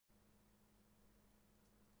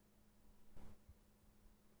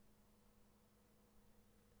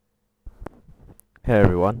Hey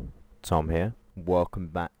everyone, Tom here. Welcome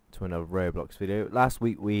back to another Roblox video. Last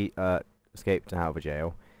week we escaped out of a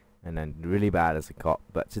jail and then really bad as a cop,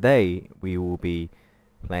 but today we will be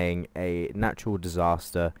playing a natural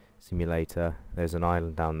disaster simulator. There's an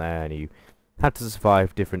island down there and you had to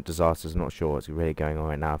survive different disasters. I'm not sure what's really going on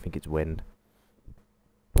right now. I think it's wind.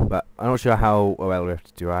 But I'm not sure how well we have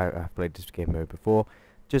to do. I've played this game mode before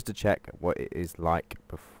just to check what it is like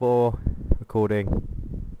before recording.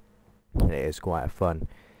 And it is quite a fun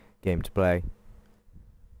game to play.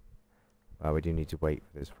 We do need to wait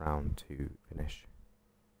for this round to finish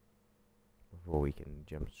before we can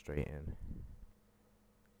jump straight in.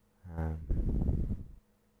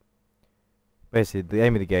 Basically, the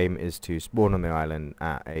aim of the game is to spawn on the island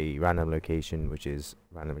at a random location, which is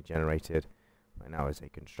randomly generated. Right now, it's a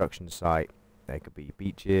construction site. There could be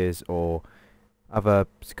beaches or other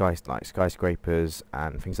skyscrapers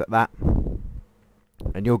and things like that.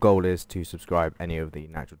 And your goal is to subscribe any of the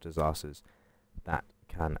natural disasters that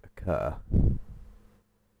can occur.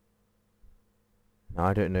 Now,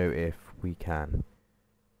 I don't know if we can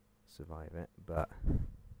survive it, but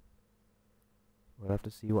we'll have to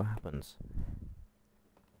see what happens.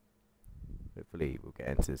 Hopefully we'll get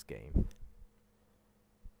into this game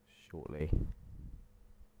shortly.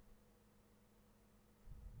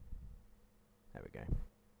 There we go.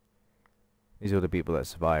 These are the people that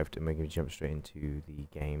survived, and we're going to jump straight into the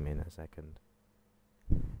game in a second.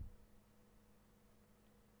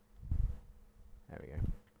 There we go.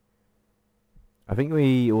 I think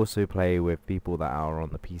we also play with people that are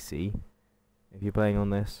on the PC, if you're playing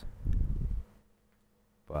on this.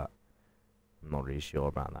 But I'm not really sure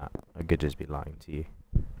about that. I could just be lying to you.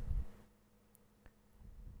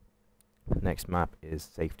 Next map is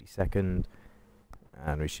Safety Second,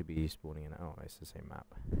 and we should be spawning in. Oh, it's the same map.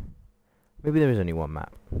 Maybe there is only one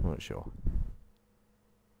map. I'm not sure.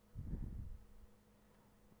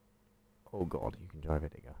 Oh god, you can drive a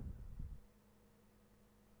digger.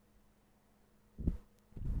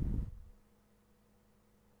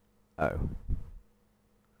 Oh.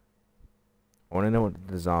 I want to know what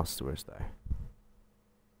the disaster is though.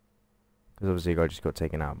 Because obviously a guy just got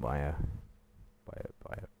taken out by a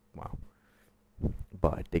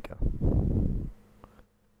digger.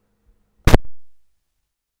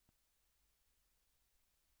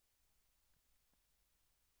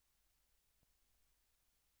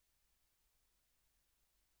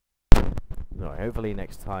 Right, hopefully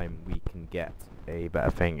next time we can get a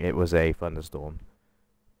better thing. It was a thunderstorm,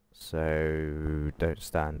 so don't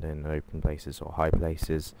stand in open places or high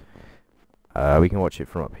places. We can watch it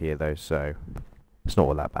from up here though, so it's not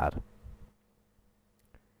all that bad.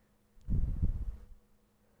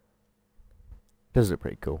 Does look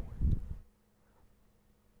pretty cool.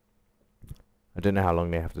 I don't know how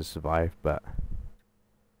long they have to survive, but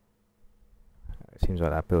it seems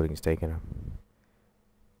like that building's taken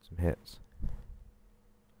some hits.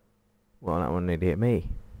 Well, that one nearly hit me.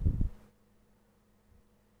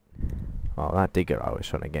 Oh, that digger I was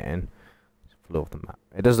trying to get in just flew off the map.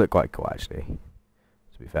 It does look quite cool, actually,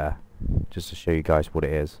 to be fair. Just to show you guys what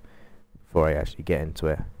it is before I actually get into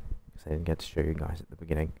it, because I didn't get to show you guys at the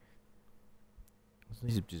beginning.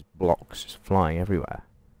 These are just blocks just flying everywhere.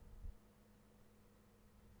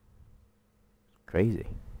 It's crazy.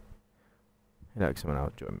 Hey, look, someone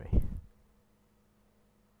else joined me.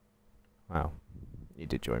 Wow, you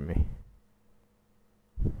did join me.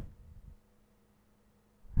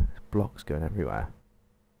 There's blocks going everywhere.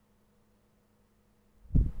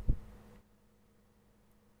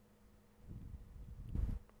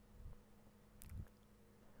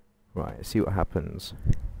 Right, let's see what happens.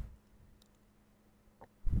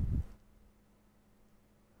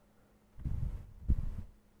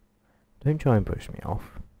 Don't try and push me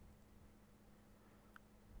off.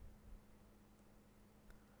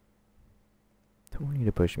 Don't want you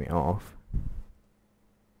to push me off.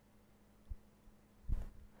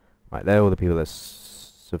 Right, they're all the people that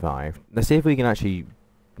survived. Let's see if we can actually,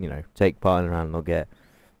 you know, take part in the round and not get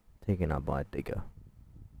taken up by a digger.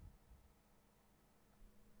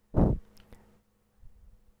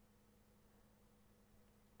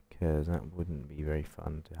 Because that wouldn't be very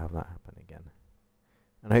fun to have that happen again.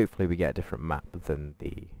 And hopefully we get a different map than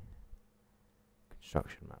the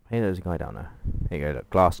construction map. Hey, there's a guy down there. Here you go, look,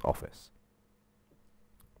 glass office.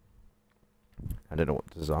 I don't know what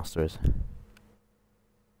the disaster is.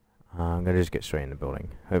 I'm going to just get straight in the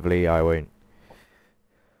building. Hopefully I won't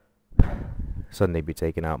suddenly be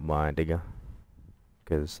taken out by a digger,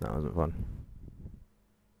 because that wasn't fun.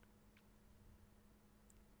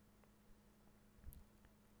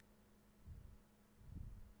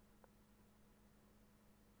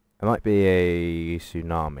 It might be a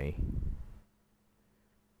tsunami.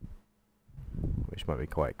 which might be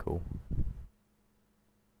quite cool.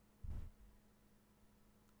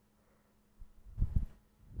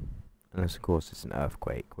 Unless of course it's an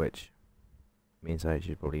earthquake, which means I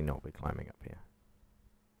should probably not be climbing up here.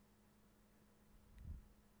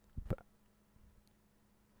 But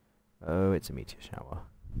oh, it's a meteor shower.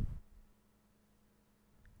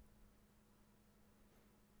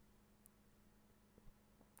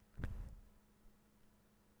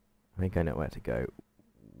 I think I know where to go.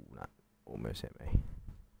 Ooh, that almost hit me.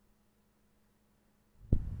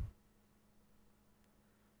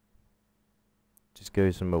 Just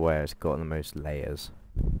go somewhere where it's got the most layers,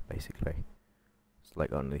 basically. It's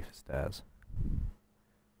like underneath the stairs.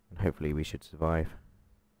 And hopefully we should survive.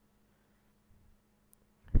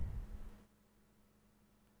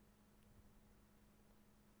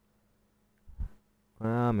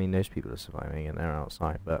 Well, I mean, most people are surviving and they're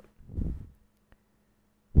outside, but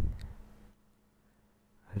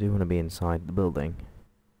I do want to be inside the building.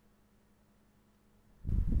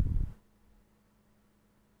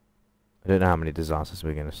 I don't know how many disasters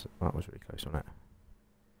we're gonna. That was really close on it.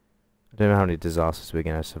 I don't know how many disasters we're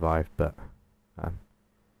gonna survive, but I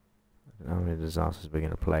don't know how many disasters we're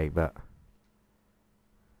gonna play, but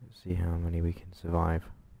let's see how many we can survive.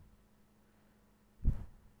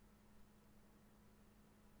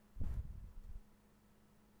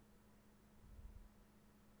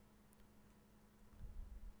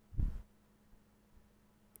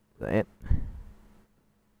 Is that it?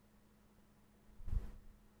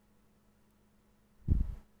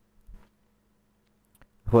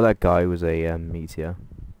 I thought that guy was a meteor.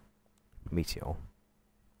 Meteor.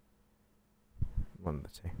 One of the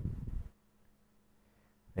two.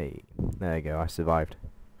 Hey, there you go, I survived.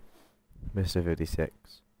 Bisto56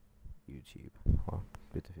 YouTube. Well,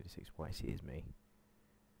 Bisto56 YC is me.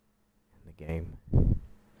 In the game.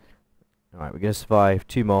 Alright, we're gonna survive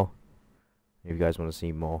 2 more. If you guys want to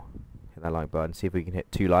see more, hit that like button. See if we can hit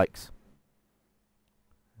 2 likes.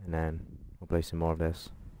 And then we'll play some more of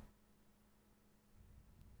this.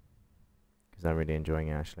 Because I'm really enjoying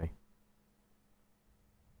it actually.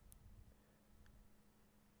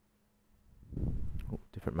 Oh,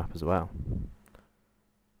 different map as well.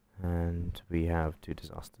 And we have 2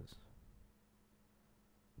 disasters.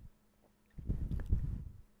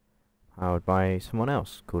 Powered by someone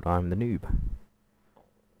else called I'm the Noob.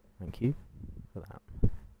 Thank you for that.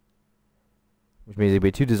 Which means there'll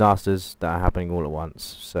be 2 disasters that are happening all at once,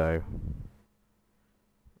 so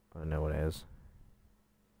I don't know what it is.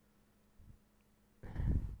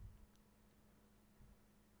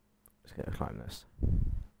 Let's go climb this.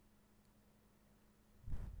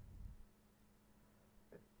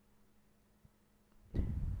 And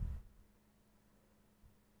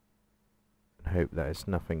hope that it's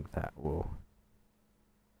nothing that will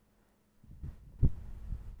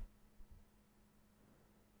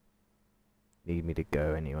need me to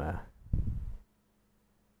go anywhere.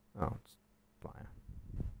 Oh, it's fire.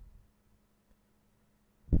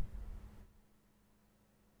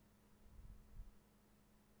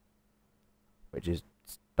 Which is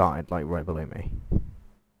started like right below me.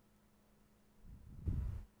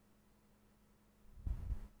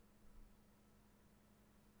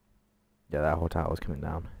 Yeah, that whole tower was coming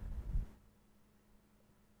down.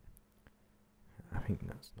 I think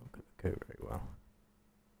that's not going to go very well.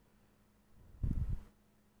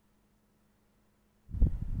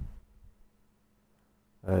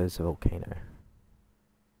 There's a volcano.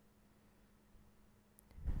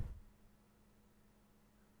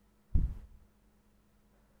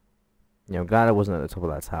 Yeah, I'm glad I wasn't at the top of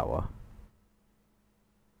that tower.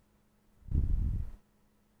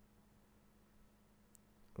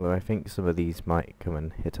 Although I think some of these might come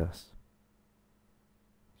and hit us.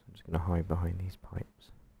 So I'm just going to hide behind these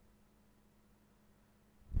pipes.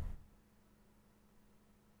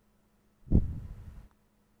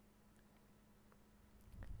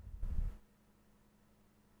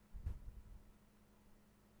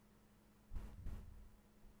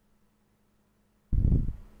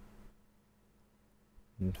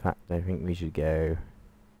 In fact, I think we should go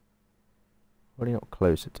probably not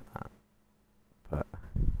closer to that, but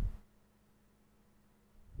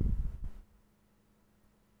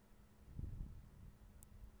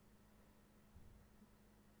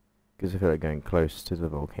because I feel like going close to the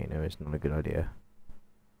volcano is not a good idea.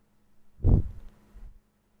 And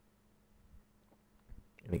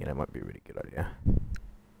again, it might be a really good idea.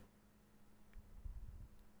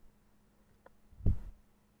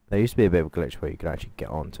 There used to be a bit of a glitch where you could actually get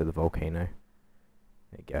onto the volcano.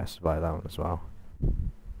 I guess by that one as well.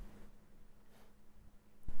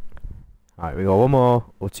 Alright, we got 1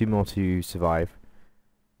 more or 2 more to survive.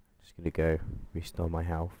 Just gonna go restore my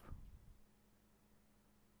health.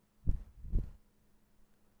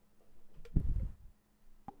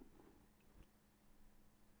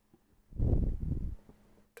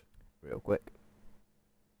 quick.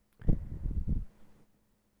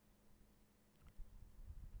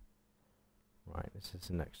 Right, this is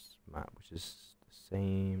the next map, which is the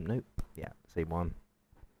same. Nope. Yeah, same one.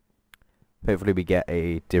 Hopefully we get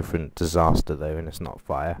a different disaster though, and it's not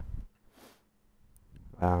fire.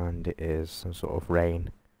 And it is some sort of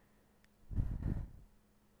rain.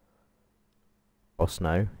 Or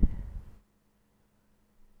snow.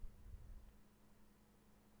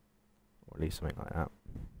 Or at least something like that.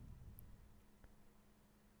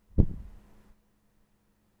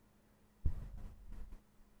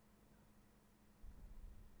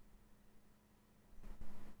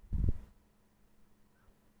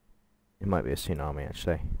 It might be a tsunami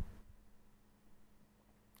actually.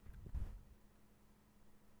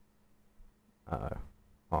 Uh-oh.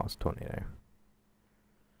 Oh, it's a tornado.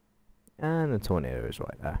 And the tornado is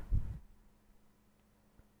right there.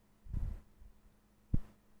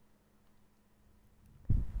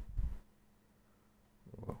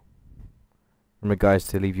 Whoa. Remember guys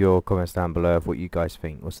to leave your comments down below of what you guys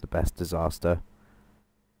think was the best disaster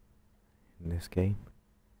in this game.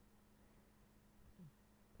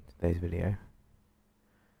 Today's video.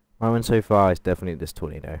 My one so far is definitely this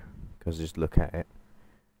tornado, because just look at it.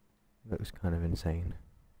 It looks kind of insane.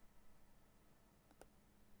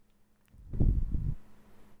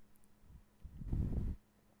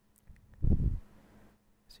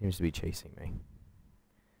 Seems to be chasing me.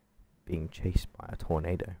 Being chased by a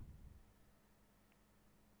tornado.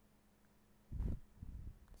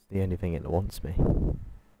 It's the only thing it wants me.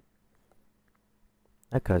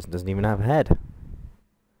 That cousin doesn't even have a head.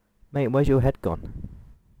 Mate, where's your head gone?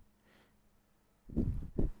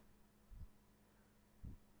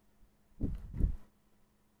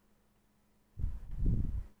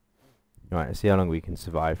 Right, let's see how long we can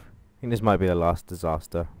survive. I think this might be the last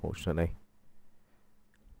disaster, fortunately.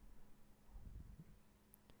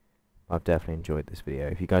 I've definitely enjoyed this video.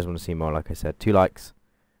 If you guys want to see more, like I said, 2 likes.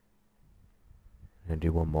 I'm going to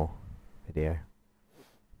do one more video.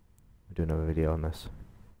 We'll do another video on this.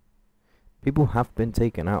 People have been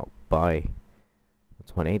taken out by a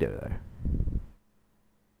tornado though.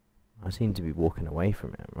 I seem to be walking away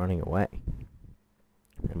from it, running away.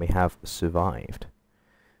 And we have survived.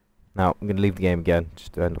 Now, I'm going to leave the game again,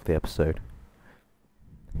 just to end off the episode.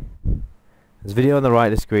 There's a video on the right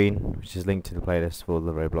of the screen, which is linked to the playlist for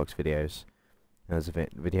the Roblox videos. And there's a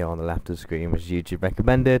video on the left of the screen, which is YouTube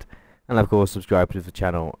recommended. And of course, subscribe to the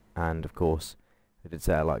channel. And of course, I did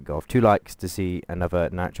say a like goal of 2 likes to see another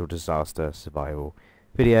natural disaster survival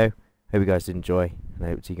video. Hope you guys did enjoy, and I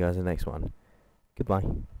hope to see you guys in the next one. Goodbye.